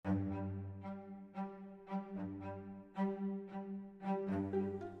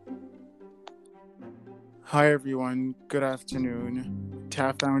Hi everyone, good afternoon.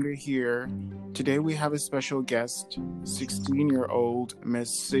 TAF Founder here. Today we have a special guest, 16-year-old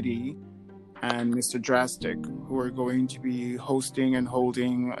Miss City and Mr. Drastic, who are going to be hosting and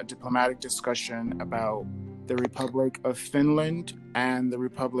holding a diplomatic discussion about the Republic of Finland and the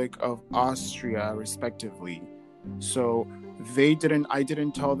Republic of Austria, respectively. So I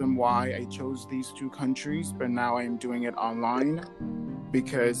didn't tell them why I chose these two countries, but now I am doing it online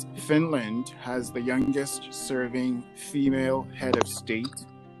because Finland has the youngest serving female head of state,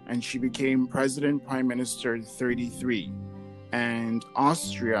 and she became president prime minister 33. And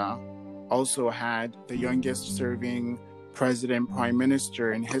Austria also had the youngest serving president prime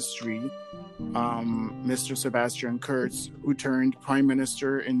minister in history, Mr. Sebastian Kurz, who turned prime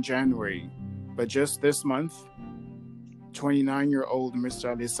minister in January. But just this month, 29-year-old Mr.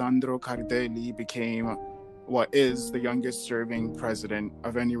 Alessandro Cardelli became what is the youngest serving president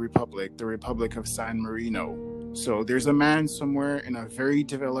of any republic, the Republic of San Marino. So there's a man somewhere in a very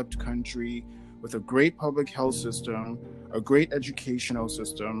developed country with a great public health system, a great educational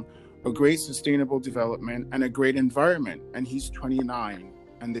system, a great sustainable development, and a great environment. And he's 29.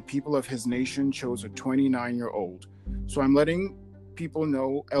 And the people of his nation chose a 29-year-old. So I'm letting people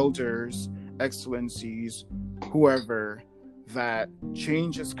know, elders, excellencies, whoever, that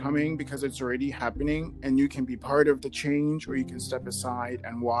change is coming because it's already happening, and you can be part of the change or you can step aside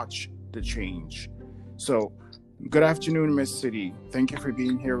and watch the change. So, good afternoon, Miss City. Thank you for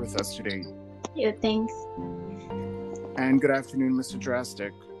being here with us today. Yeah, thanks. And good afternoon, Mr.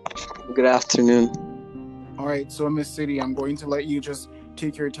 Drastic. Good afternoon. All right, so Miss City, I'm going to let you just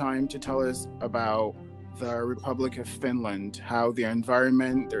take your time to tell us about the Republic of Finland, how the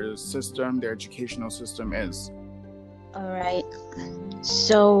environment, their system, their educational system is. All right.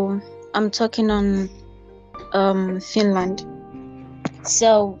 So I'm talking on Finland.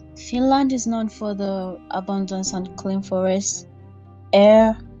 So Finland is known for the abundance and clean forests,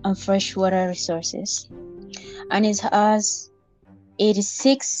 air, and freshwater resources, and it has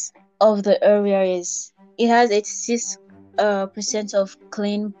 86 of the areas. It has 86% of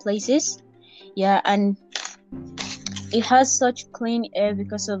clean places. Yeah, and it has such clean air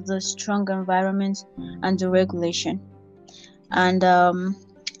because of the strong environment and the regulation. And the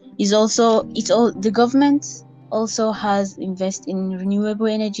government also has invest in renewable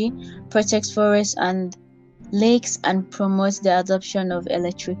energy, protects forests and lakes, and promotes the adoption of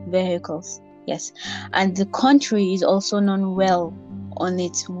electric vehicles. Yes, and the country is also known well on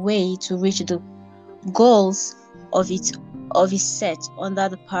its way to reach the goals of its set under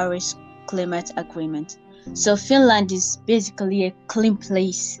the Paris Climate Agreement. So Finland is basically a clean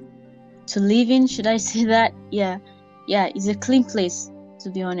place to live in. Should I say that? Yeah, it's a clean place, to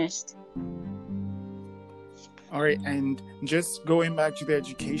be honest. All right, and just going back to the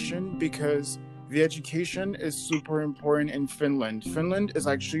education, because the education is super important in Finland. Finland is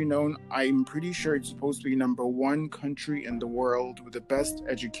actually known, I'm pretty sure it's supposed to be number one country in the world with the best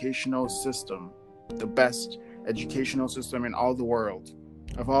educational system. The best educational system in all the world.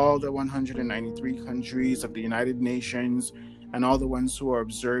 Of all the 193 countries of the United Nations and all the ones who are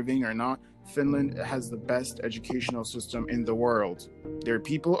observing or not, Finland has the best educational system in the world. Their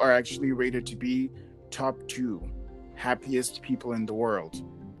people are actually rated to be top 2 happiest people in the world.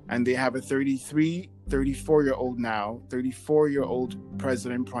 And they have a 34-year-old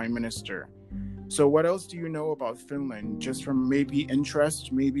president prime minister. So what else do you know about Finland, just from maybe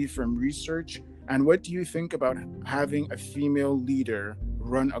interest, maybe from research? And what do you think about having a female leader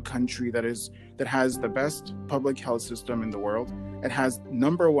run a country that has the best public health system in the world? It has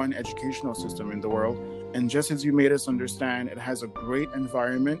number one educational system in the world. And just as you made us understand, it has a great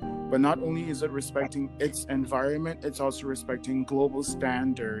environment, but not only is it respecting its environment, it's also respecting global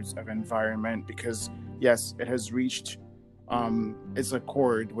standards of environment because, yes, it has reached its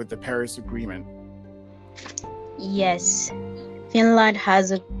accord with the Paris Agreement. Yes, Finland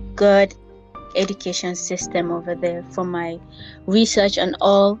has a good education system over there from my research and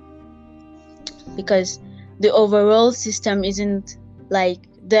all, because the overall system isn't like,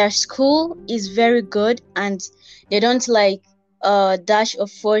 their school is very good and they don't dash or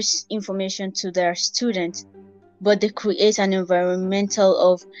force information to their students, but they create an environmental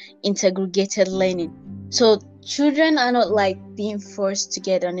of integrated learning. So children are not being forced to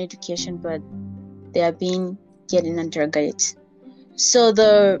get an education, but they are getting undergraduate. So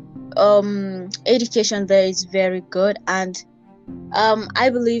the education there is very good, and I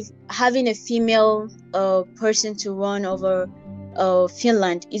believe having a female person to run over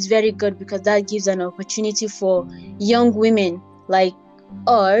Finland is very good because that gives an opportunity for young women like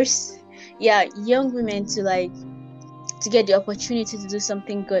us, young women to get the opportunity to do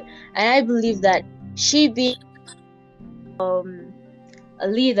something good. And I believe that she being a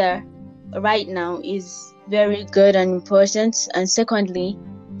leader right now is very good and important. And secondly,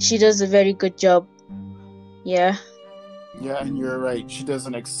 she does a very good job. Yeah. Yeah, and you're right. She does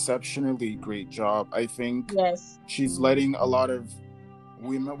an exceptionally great job. I think Yes. she's letting a lot of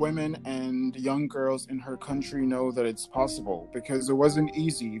women and young girls in her country know that it's possible, because it wasn't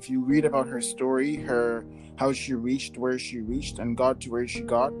easy. If you read about her story, how she reached where she reached and got to where she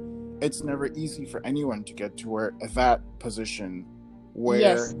got, it's never easy for anyone to get to where that position where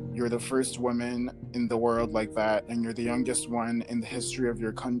Yes. you're the first woman in the world like that, and you're the youngest one in the history of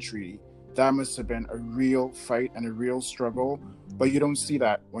your country. That must have been a real fight and a real struggle, but you don't see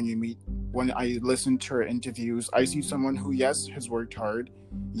that when I listen to her interviews. I see someone who, yes, has worked hard,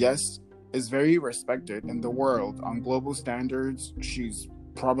 yes, is very respected in the world. On global standards, she's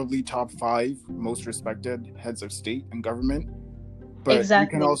probably top 5 most respected heads of state and government. But you can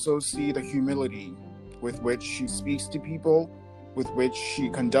Exactly. also see the humility with which she speaks to people, with which she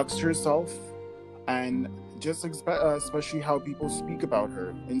conducts herself, and just especially how people speak about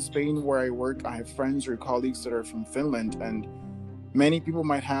her. In Spain, where I work, I have friends or colleagues that are from Finland, and many people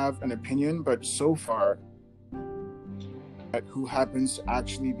might have an opinion, but so far, who happens to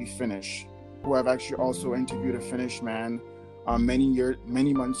actually be Finnish, who I've actually also interviewed a Finnish man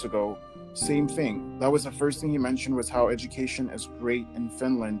many months ago. Same thing. That was the first thing he mentioned, was how education is great in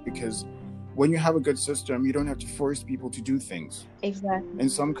Finland, because when you have a good system, you don't have to force people to do things. Exactly. In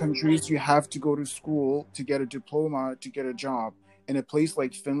some countries, you have to go to school to get a diploma, to get a job. In a place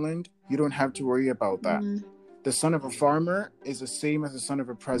like Finland, you don't have to worry about that. The son of a farmer is the same as the son of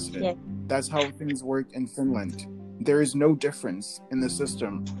a president. Yeah. That's how things work in Finland. There is no difference in the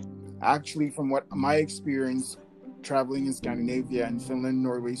system. Actually, from what my experience traveling in Scandinavia and Finland,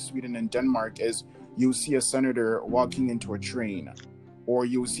 Norway, Sweden, and Denmark is, you'll see a senator walking into a train, or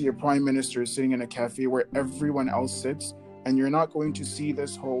you'll see a prime minister sitting in a cafe where everyone else sits, and you're not going to see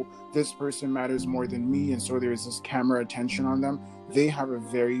this person matters more than me, and so there's this camera attention on them. They have a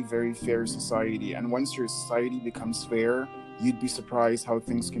very, very fair society, and once your society becomes fair, you'd be surprised how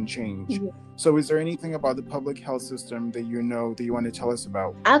things can change. Yeah. So is there anything about the public health system that you know that you want to tell us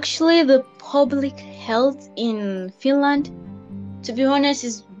about? Actually, the public health in Finland, to be honest,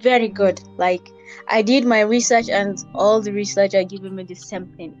 is very good. Like, I did my research, and all the research are giving me the same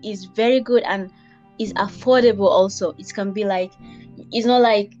thing. It's very good and is affordable also. It can be like, it's not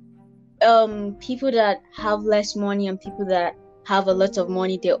like people that have less money and people that have a lot of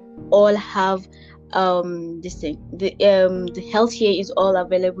money, they all have this thing. The healthcare is all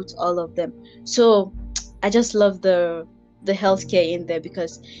available to all of them. So I just love the healthcare in there,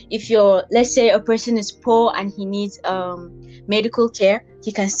 because if let's say a person is poor and he needs medical care,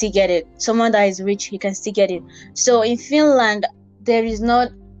 he can still get it. Someone that is rich, he can still get it. So in Finland, there is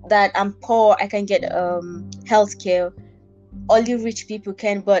not that I'm poor, I can get healthcare. Only rich people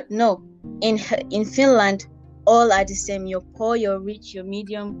can, but no. In Finland, all are the same. You're poor, you're rich, you're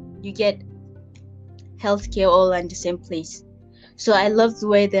medium, you get healthcare all in the same place. So I love the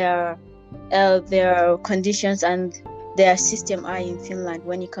way their conditions and their system are in Finland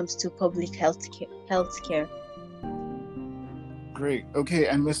when it comes to public healthcare. Great. Okay,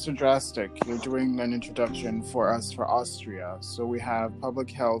 and Mr. Drastic, you're doing an introduction for us for Austria. So we have public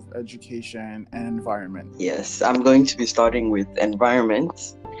health, education, and environment. Yes, I'm going to be starting with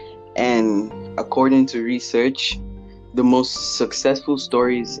environment. And according to research, the most successful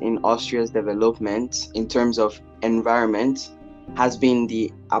stories in Austria's development in terms of environment has been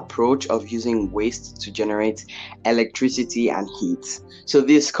the approach of using waste to generate electricity and heat. So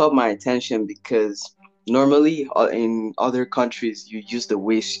this caught my attention because normally in other countries you use the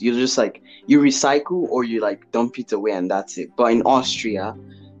waste, you just like you recycle or you like dump it away and that's it. But in Austria,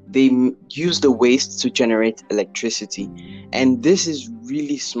 they use the waste to generate electricity, and this is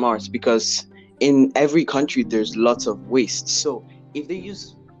really smart because in every country there's lots of waste. So if they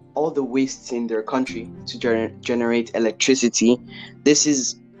use all the wastes in their country to generate electricity, this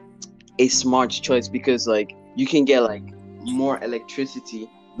is a smart choice because like you can get like more electricity.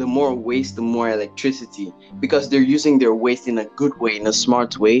 The more waste, the more electricity, because they're using their waste in a good way, in a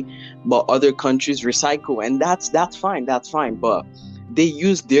smart way. But other countries recycle, and that's fine, but they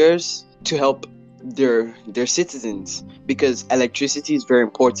use theirs to help their citizens, because electricity is very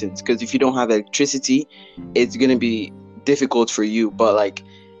important, because if you don't have electricity, it's going to be difficult for you. But like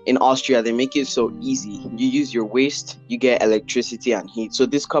in Austria, they make it so easy. You use your waste, you get electricity and heat. So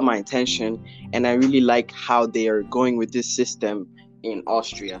this caught my attention, and I really like how they are going with this system in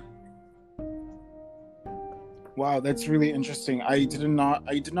Austria. Wow, that's really interesting. I did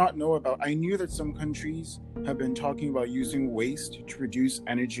not know about. I knew that some countries have been talking about using waste to produce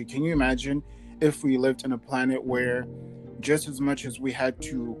energy. Can you imagine if we lived in a planet where just as much as we had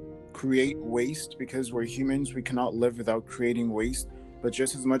to create waste, because we're humans, we cannot live without creating waste, but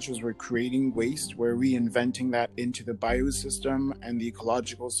just as much as we're creating waste, we're reinventing that into the biosystem and the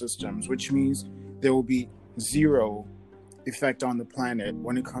ecological systems, which means there will be zero effect on the planet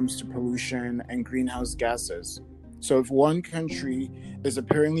when it comes to pollution and greenhouse gases. So if one country is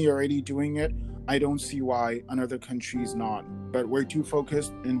apparently already doing it, I don't see why another country is not. But we're too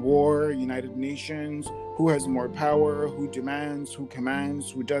focused in war, United Nations, who has more power, who demands, who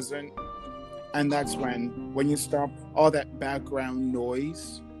commands, who doesn't. And that's when you stop all that background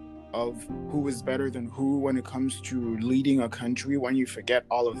noise of who is better than who when it comes to leading a country, when you forget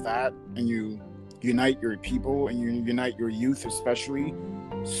all of that and you unite your people and you unite your youth especially,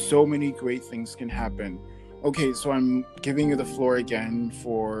 so many great things can happen. Okay, so I'm giving you the floor again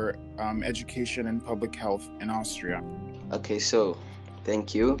for education and public health in Austria. Okay, so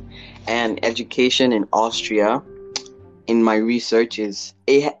thank you. And education in Austria, in my research, is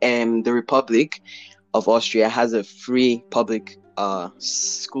the Republic of Austria has a free public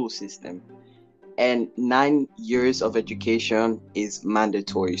school system. And 9 years of education is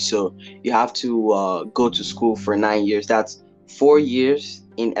mandatory. So you have to go to school for 9 years. That's 4 years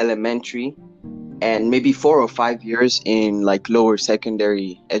in elementary and maybe 4 or 5 years in like lower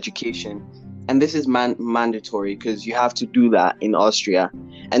secondary education. And this is mandatory because you have to do that in Austria.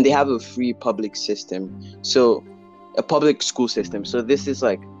 And they have a free public system. So a public school system. So this is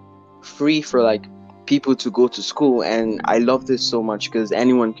like free for like people to go to school, and I love this so much because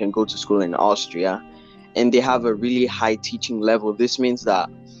anyone can go to school in Austria, and they have a really high teaching level. This means that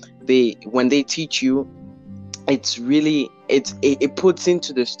when they teach you, it's really it puts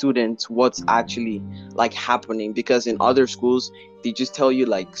into the students what's actually like happening, because in other schools they just tell you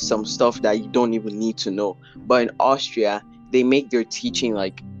like some stuff that you don't even need to know. But in Austria, they make their teaching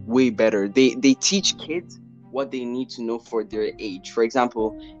like way better. They teach kids what they need to know for their age. For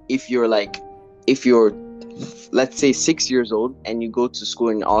example, if you're let's say 6 years old and you go to school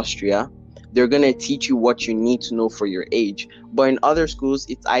in Austria, they're going to teach you what you need to know for your age. But in other schools,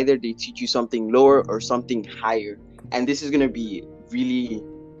 it's either they teach you something lower or something higher, and this is going to be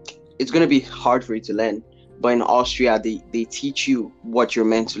it's going to be hard for you to learn. But in Austria, they teach you what you're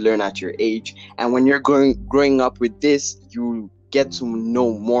meant to learn at your age, and when you're growing up with this, you get to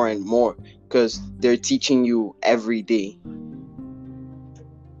know more and more because they're teaching you every day.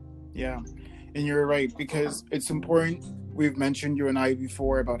 Yeah, and you're right, because it's important. We've mentioned, you and I,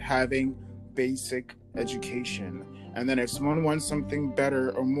 before about having basic education, and then if someone wants something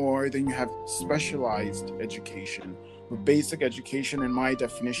better or more, then you have specialized education. But basic education, in my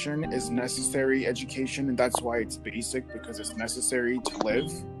definition, is necessary education, and that's why it's basic, because it's necessary to live.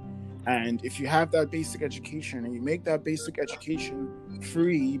 And if you have that basic education and you make that basic education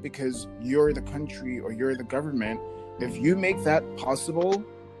free because you're the country or you're the government, if you make that possible,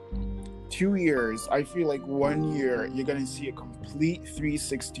 2 years, I feel like 1 year, you're going to see a complete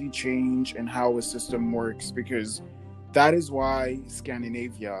 360 change in how a system works, because that is why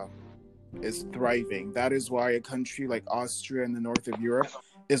Scandinavia is thriving. That is why a country like Austria in the north of Europe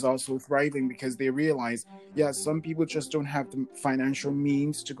is also thriving, because they realize, yeah, some people just don't have the financial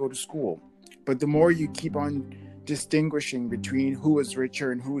means to go to school. But the more you keep on distinguishing between who is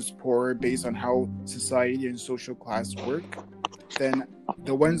richer and who is poorer based on how society and social class work, then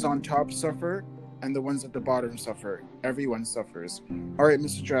the ones on top suffer and the ones at the bottom suffer. Everyone suffers. All right,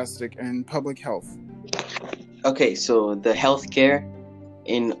 Mr. Drastic, and public health. Okay, so the healthcare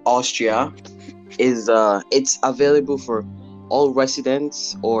in Austria is it's available for all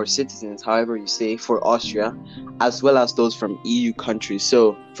residents or citizens, however you say, for Austria, as well as those from EU countries,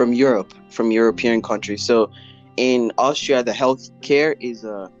 so from European countries. So in Austria, the healthcare is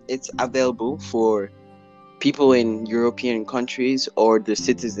it's available for people in European countries or the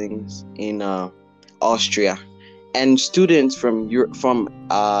citizens in Austria, and students from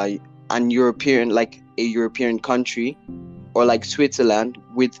an European, like a European country or like Switzerland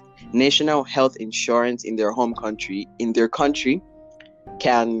with national health insurance in their country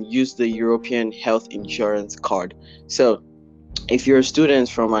can use the European health insurance card. So if you're a student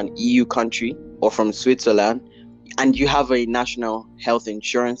from an EU country or from Switzerland and you have a national health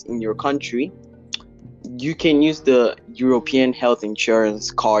insurance in your country, you can use the European health insurance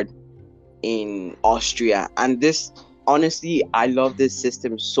card in Austria. And this, honestly, I love this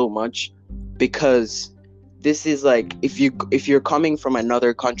system so much, because this is like, if you're coming from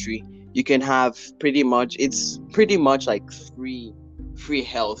another country, you can have it's pretty much like free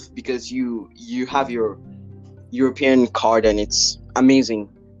health, because you have your European card, and it's amazing.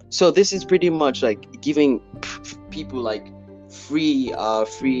 So this is pretty much like giving people like free,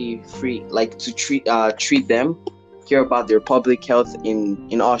 like to treat them, care about their public health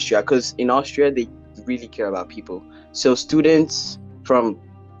in Austria, because in Austria they really care about people. So students from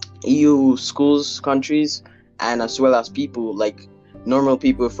EU schools, countries, and as well as people like normal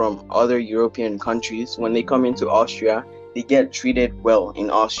people from other European countries, when they come into Austria, they get treated well in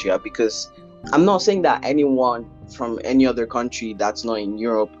Austria. Because I'm not saying that anyone from any other country that's not in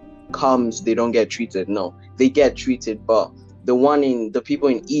Europe comes, they don't get treated. No, they get treated, but the people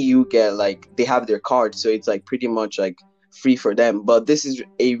in EU get, like, they have their card, so it's like pretty much like free for them. But this is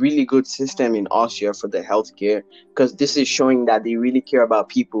a really good system in Austria for the healthcare, because this is showing that they really care about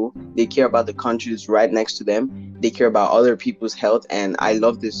people. They care about the countries right next to them. They care about other people's health, and I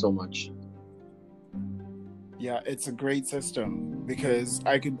love this so much. Yeah, it's a great system, because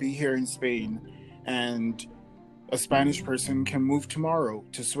I could be here in Spain and a Spanish person can move tomorrow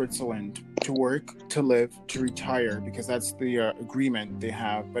to Switzerland to work, to live, to retire, because that's the agreement they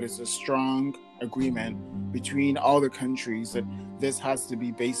have. But it's a strong agreement between all the countries that this has to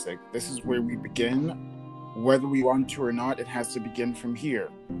be basic. This is where we begin. Whether we want to or not, it has to begin from here.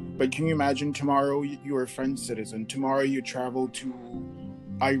 But can you imagine tomorrow you're a French citizen, tomorrow you travel to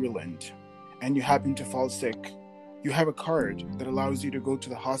Ireland, and you happen to fall sick? You have a card that allows you to go to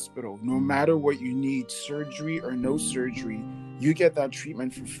the hospital. No matter what you need, surgery or no surgery, you get that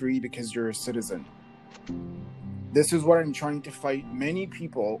treatment for free because you're a citizen. This is what I'm trying to fight many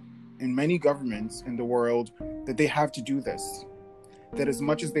people in many governments in the world, that they have to do this. That as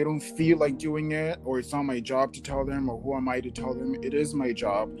much as they don't feel like doing it, or it's not my job to tell them, or who am I to tell them, it is my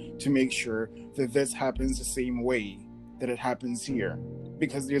job to make sure that this happens the same way that it happens here.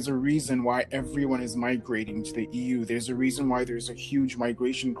 Because there's a reason why everyone is migrating to the EU. There's a reason why there's a huge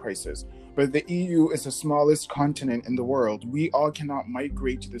migration crisis. But the EU is the smallest continent in the world. We all cannot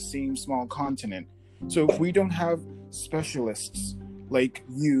migrate to the same small continent. So if we don't have specialists like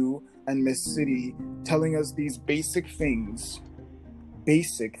you and Miss City telling us these basic things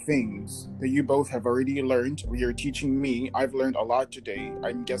that you both have already learned, or you're teaching me, I've learned a lot today.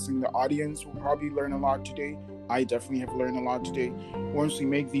 I'm guessing the audience will probably learn a lot today. I definitely have learned a lot today. Once we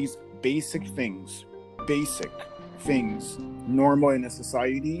make these basic things normal in a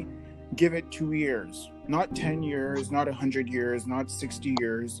society, give it 2 years, not 10 years, not 100 years, not 60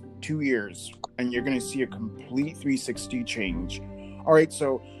 years, 2 years, and you're going to see a complete 360 change. All right,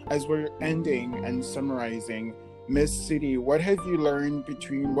 so as we're ending and summarizing, Miss City, what have you learned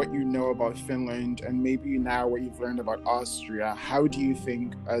between what you know about Finland and maybe now what you've learned about Austria? How do you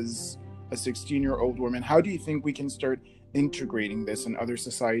think, as a 16-year-old woman, how do you think we can start integrating this in other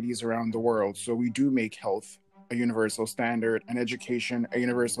societies around the world, so we do make health a universal standard, and education a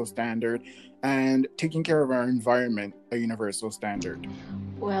universal standard, and taking care of our environment a universal standard?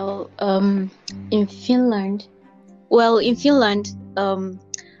 Well, in Finland,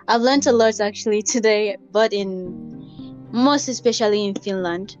 I've learned a lot actually today, but most especially in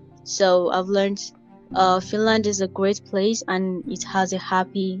Finland. So I've learned Finland is a great place and it has a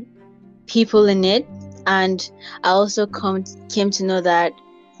happy people in it. And I also came to know that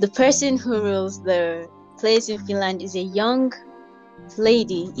the person who rules the place in Finland is a young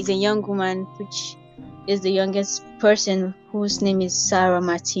lady, is a young woman, which is the youngest person, whose name is Sarah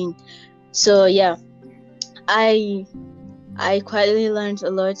Martin. So yeah, I quietly learned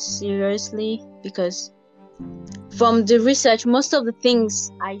a lot, seriously, because from the research, most of the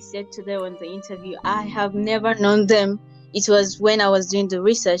things I said today on the interview, I have never known them. It was when I was doing the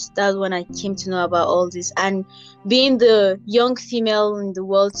research, that's when I came to know about all this. And being the young female in the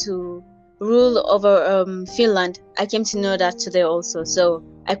world to rule over Finland, I came to know that today also. So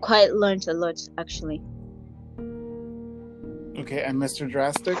I quite learned a lot, actually. Okay, and Mr.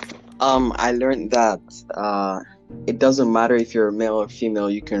 Drastic? I learned that it doesn't matter if you're male or female,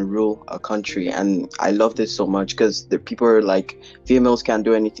 you can rule a country. And I love this so much, because the people are like, females can't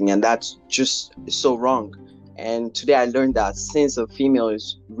do anything, and that's just so wrong. And today I learned that since a female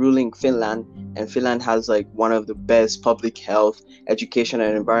is ruling Finland, and Finland has like one of the best public health, education,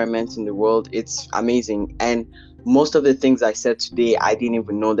 and environment in the world, it's amazing. And most of the things I said today, I didn't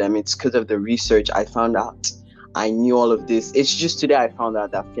even know them. It's because of the research I found out. I knew all of this. It's just today I found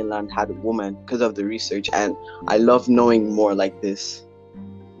out that Finland had a woman because of the research, and I love knowing more like this.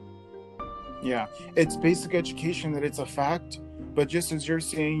 Yeah, it's basic education that it's a fact. But just as you're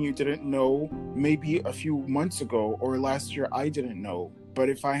saying you didn't know maybe a few months ago or last year, I didn't know. But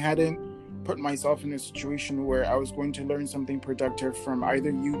if I hadn't put myself in a situation where I was going to learn something productive from either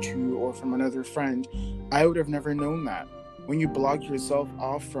you two or from another friend, I would have never known that. When you block yourself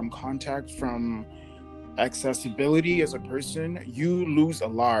off from contact, from accessibility as a person, you lose a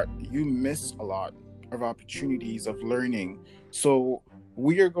lot. You miss a lot. of opportunities of learning. So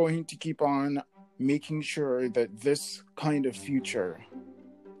we are going to keep on making sure that this kind of future,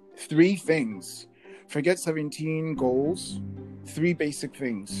 3 things, forget 17 goals, 3 basic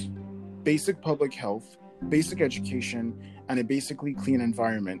things: basic public health, basic education, and a basically clean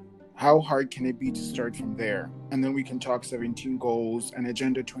environment. How hard can it be to start from there? And then we can talk 17 goals and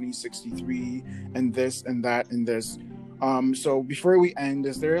Agenda 2063 and this and that and this. So before we end,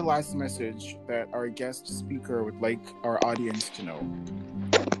 is there a last message that our guest speaker would like our audience to know?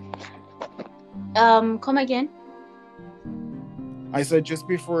 Come again? I said, just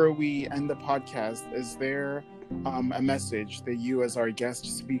before we end the podcast, is there a message that you as our guest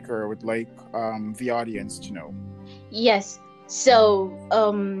speaker would like the audience to know? Yes. So,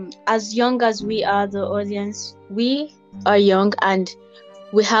 as young as we are, the audience, we are young and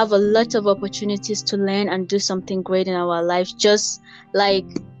we have a lot of opportunities to learn and do something great in our lives. Just like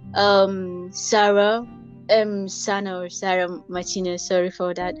Sarah Martinez, sorry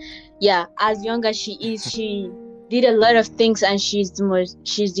for that. Yeah, as young as she is, she did a lot of things, and she's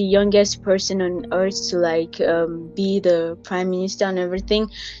the youngest person on earth to be the prime minister and everything.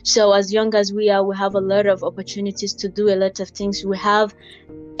 So as young as we are, we have a lot of opportunities to do a lot of things. We have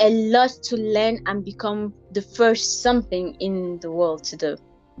a lot to learn and become the first something in the world to do.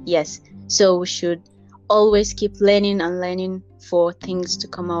 Yes, so we should always keep learning and learning for things to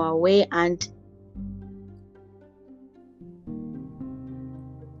come our way. And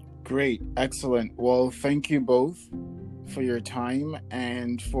great, excellent. Well, thank you both for your time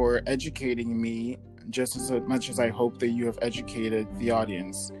and for educating me just as much as I hope that you have educated the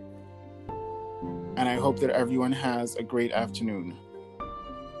audience. And I hope that everyone has a great afternoon.